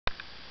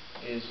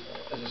is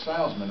as a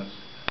salesman.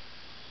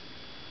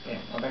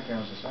 My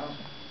background was a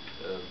salesman.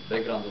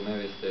 Background-ul meu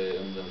este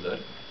în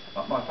vânzări.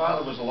 My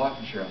father was a life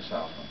insurance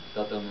salesman.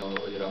 Tatăl meu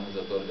era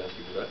vânzător de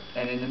asigurări.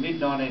 And in the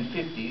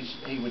mid-1950s,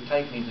 he would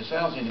take me to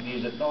sales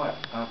interviews at night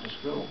after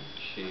school.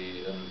 Și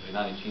prin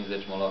anii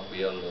 50 mă lua cu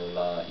el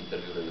la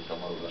interviurile sau,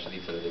 mă rog, la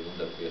ședințele de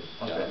vânzări cu el,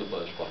 chiar după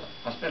școală.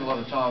 I spent a lot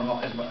of time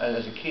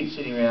as a kid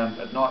sitting around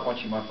at night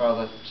watching my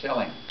father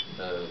selling.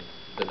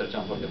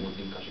 Petreceam foarte mult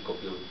timp ca și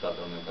copil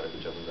tatăl meu care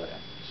ducea vânzarea.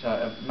 So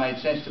it made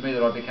sense to me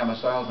that I become a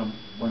salesman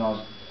when I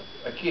was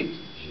a kid.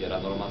 Și era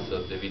normal să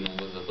devin un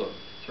vânzător.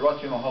 So right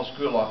through my whole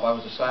school life, I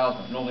was a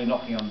salesman, normally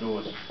knocking on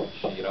doors.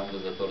 Și eram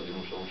vânzător din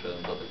ușă în ușă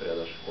în toată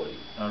perioada școlii.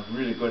 I was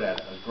really good at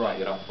it. It was great.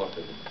 Și eram foarte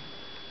bun.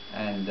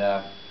 And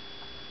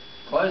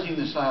closing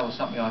the sale was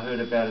something I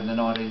heard about in the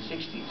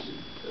 1960s.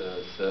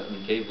 Să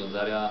închei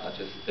vânzarea,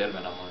 acest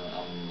termen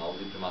am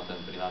auzit prima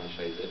dată prin anii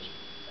 60.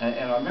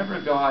 And I remember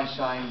a guy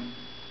saying,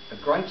 a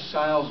great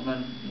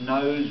salesman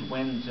knows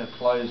when to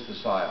close the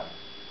sale.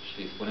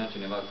 Și spunea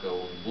cineva că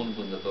un bun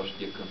vândător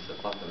știe când să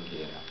facă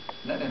încheierea.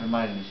 That never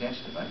made any sense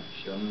to me.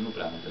 Și eu nu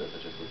prea am înțeles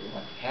acest lucru.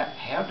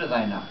 How do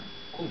they know?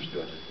 Cum știu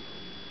acest lucru?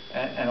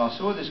 And I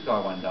saw this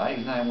guy one day.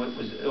 His name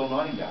was Earl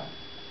Nightingale.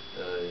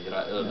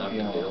 Era Earl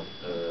Nightingale,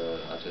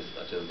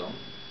 acest domn.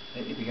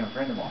 He became a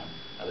friend of mine.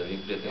 A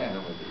devenit prietenul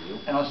meu mai târziu.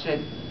 And I said,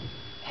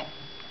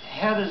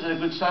 how does a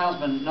good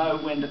salesman know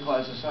when to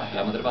close the sale?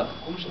 L-am întrebat,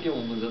 cum știe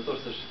un vânzător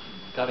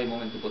care e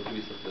momentul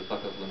potrivit să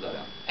facă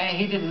vânzarea? And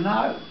he didn't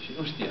know. Și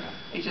nu știa.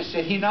 He just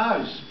said he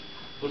knows.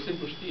 Pur și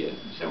simplu știe.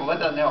 He said, well,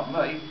 that doesn't help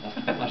me. Asta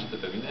nu mă ajută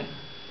pe mine.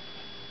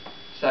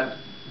 So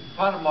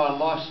part of my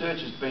life search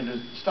has been to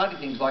study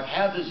things like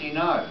how does he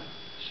know?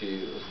 Și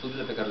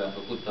studiile pe care le-am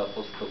făcut a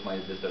fost tocmai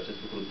despre acest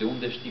lucru. De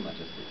unde știm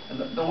acest lucru? And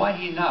the way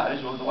he knows,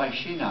 or the way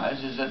she knows,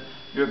 is that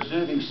you're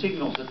observing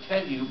signals that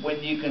tell you when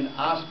you can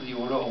ask for the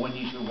order or when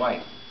you should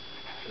wait.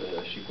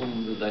 Și cum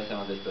îți dai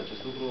seama despre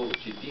acest lucru?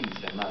 Citind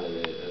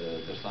semnalele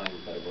persoanei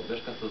cu care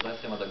vorbești ca să-ți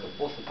dai seama dacă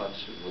poți să faci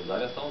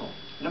vânzarea sau nu.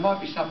 And it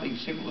might be something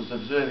simple as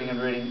observing and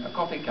reading a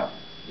coffee cup.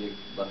 E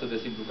atât de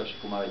simplu ca și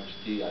cum ai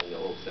ști, ai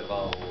observa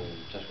o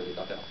ceașcă de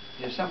cafea.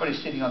 If somebody's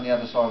sitting on the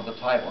other side of the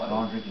table and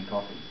I'm drinking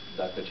coffee.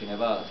 Dacă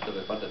cineva stă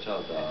pe partea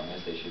cealaltă a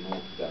mesei și nu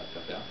bea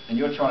cafea. And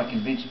you're trying to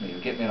convince me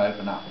or get me to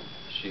open up.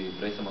 Și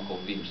vrei să mă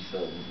convingi să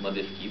mă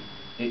deschid.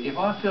 If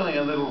I'm feeling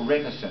a little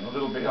reticent, a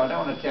little bit, I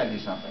don't want to tell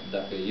you something.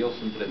 Dacă eu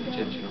sunt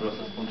reticent și nu vreau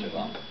să spun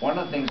ceva. One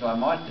of the things I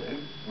might do.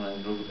 Una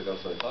dintre lucrurile pe care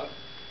o să le fac.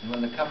 And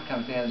when the cup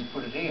comes down, is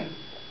put it here.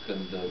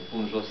 Când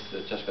pun jos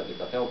ceașca de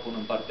cafea, o pun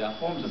în partea.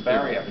 Forms a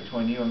barrier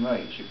between you and me.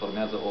 Și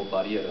formează o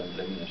barieră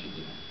între mine și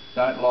tine.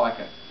 Don't like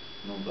it.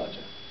 Nu-mi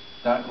place.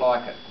 Don't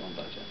like it. Nu-mi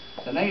place.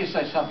 So now you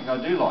say something I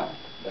do like.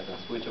 Dacă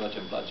îmi spui ceva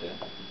ce-mi place,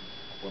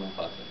 pun în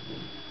față.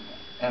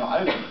 And I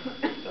open.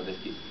 S-a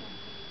deschis.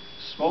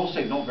 Small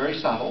signal, very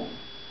subtle.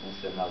 Un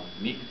semnal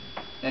mic.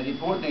 Now the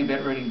important thing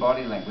about reading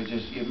body language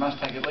is you must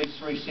take at least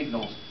 3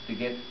 signals to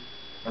get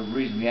a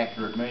reasonably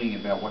accurate meaning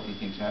about what you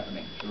think is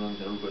happening. Și unul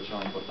dintre lucrurile cele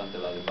mai importante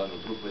la limbajul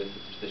trupului este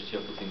să citești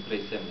cel puțin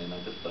 3 semne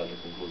înainte să tragi o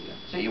concluzie.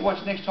 So you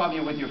watch next time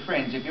you're with your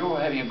friends, if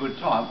you're having a good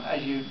time,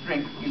 as you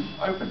drink, you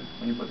open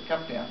when you put the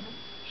cup down.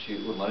 Și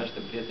urmărește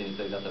prietenii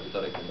tăi data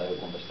viitoare când ai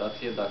o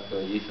conversație, dacă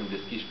ei sunt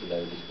deschiși când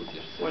ai o discuție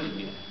și se simt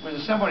bine. When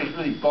somebody's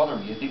really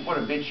bothering you, think what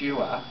a bitch you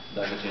are.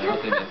 Dacă cineva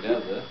te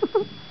enervează,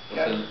 o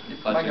să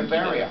faci make a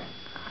barrier.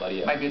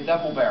 Make a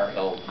double barrier.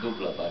 Sau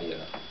dublă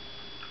barieră.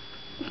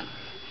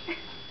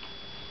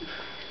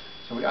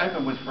 So we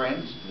open with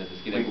friends,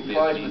 we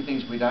close with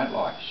things we don't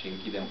like. Și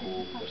închidem cu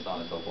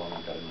persoane sau cu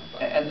oameni care nu ne plac.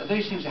 And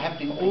these things are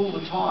happening all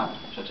the time.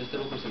 Și aceste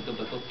lucruri se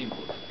întâmplă tot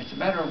timpul. It's a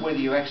matter of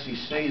whether you actually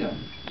see them.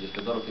 Este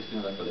doar o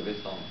chestiune dacă le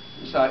vezi sau nu.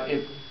 So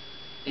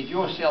if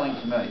you're selling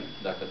to me,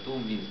 dacă tu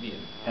îmi vinzi mie,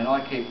 and I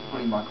keep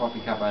putting my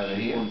coffee cup over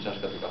here, pun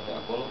ceașca de cafea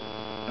acolo,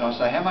 and I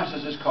say, how much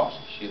does this cost?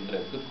 Și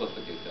întreb, cât costă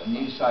chestia asta? And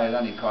you say it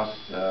only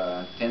costs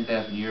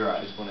 10,000 euros.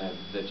 Și spune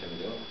 10.000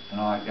 de euro. And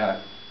I go.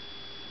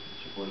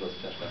 Și pun jos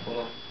ceașca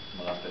acolo,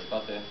 mă las pe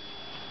spate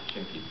și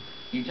închid.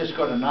 You just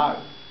got to know.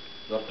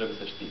 Doar trebuie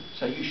să știi.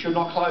 So you should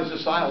not close the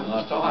sale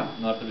this time.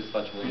 Nu ar trebui să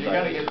faci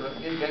vânzare.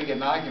 You're going to get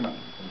an argument.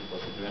 Pentru că o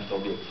să primești o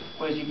obiecție.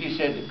 Whereas if you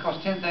said it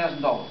costs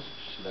 $10,000.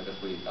 Și dacă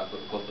spui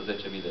costă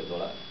 10.000 de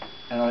dolari.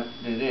 And I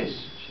do this.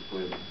 Și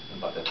pui în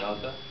partea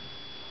cealaltă.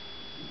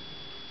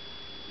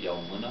 Iau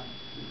în mână.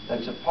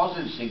 That's a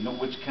positive signal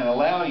which can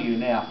allow you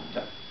now to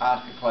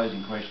ask a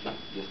closing question.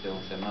 Este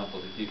un semnal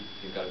pozitiv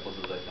prin care poți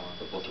să dai seama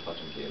că poți să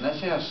faci încheiere. And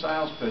that's how a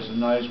salesperson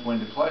knows when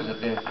to close it.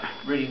 They're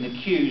reading the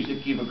cues that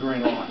give a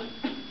green light.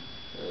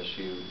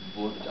 Și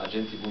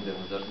agenții buni de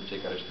vânzări sunt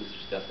cei care știu să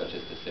citească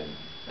aceste semne.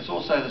 It's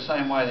also the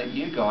same way that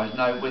you guys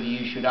know whether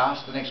you should ask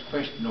the next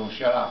question or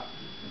shut up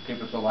and keep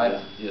it for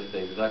later. Este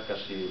exact ca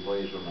și voi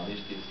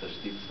jurnaliștii să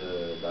știți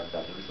dacă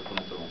ar trebui să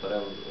puneți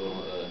următoarea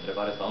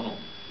întrebare sau nu.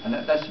 And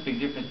that's the big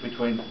difference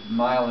between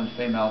male and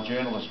female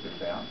journalists we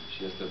found. Și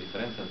este o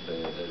diferență între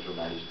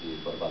jurnaliștii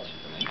bărbați și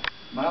femei.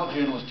 Male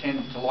journalists tend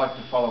to like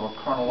to follow a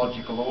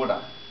chronological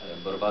order.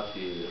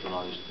 Bărbații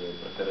jurnaliști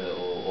preferă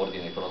o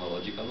ordine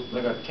cronologică a lucrurilor.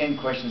 They've got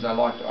 10 questions they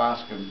like to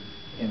ask them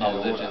in that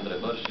au 10 order.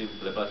 întrebări și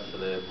le place să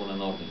le pună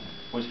în ordine.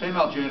 Whereas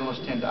female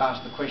journalists tend to ask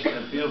the question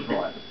that feels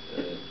right.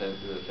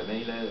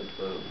 Femeile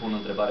pun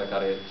întrebarea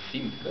care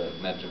simt că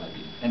merge mai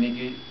bine. And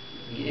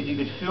if you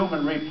could film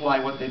and replay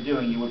what they're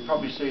doing, you would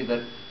probably see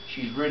that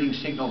she's reading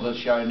signals that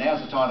show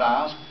now's the time to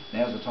ask,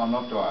 now's the time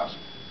not to ask.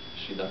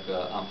 Și dacă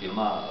am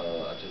filmat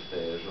aceste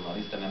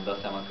jurnaliste, ne-am dat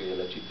seama că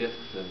ele citesc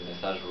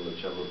mesajul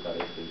celor care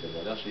este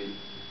intervievat și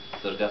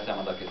să-și dea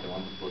seama dacă este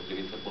momentul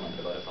potrivit să pună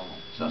întrebarea sau nu.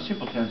 So in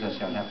simple terms, that's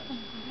how it happens.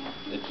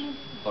 Deci,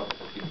 foarte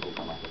simplu,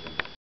 cam asta se întâmplă.